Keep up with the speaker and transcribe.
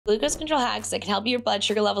glucose control hacks that can help your blood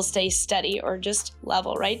sugar level stay steady or just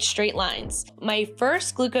level, right? Straight lines. My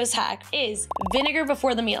first glucose hack is vinegar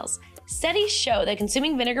before the meals. Studies show that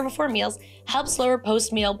consuming vinegar before meals helps lower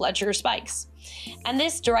post-meal blood sugar spikes. And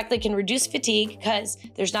this directly can reduce fatigue because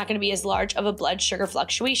there's not going to be as large of a blood sugar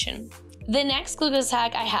fluctuation. The next glucose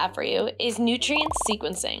hack I have for you is nutrient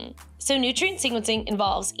sequencing. So nutrient sequencing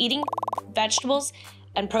involves eating vegetables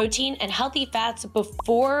and protein and healthy fats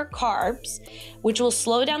before carbs, which will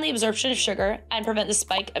slow down the absorption of sugar and prevent the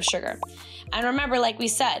spike of sugar. And remember, like we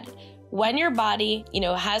said, when your body,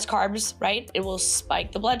 has carbs, right, it will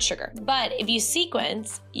spike the blood sugar. But if you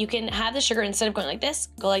sequence, you can have the sugar, instead of going like this,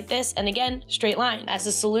 go like this, and again, straight line. As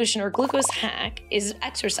a solution or glucose hack is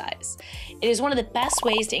exercise. It is one of the best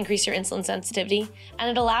ways to increase your insulin sensitivity, and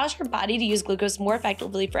it allows your body to use glucose more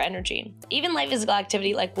effectively for energy. Even light physical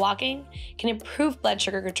activity like walking can improve blood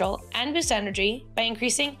sugar control and boost energy by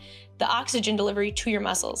increasing the oxygen delivery to your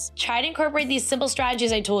muscles. Try to incorporate these simple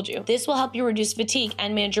strategies I told you. This will help you reduce fatigue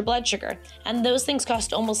and manage your blood sugar, and those things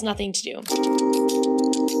cost almost nothing to do.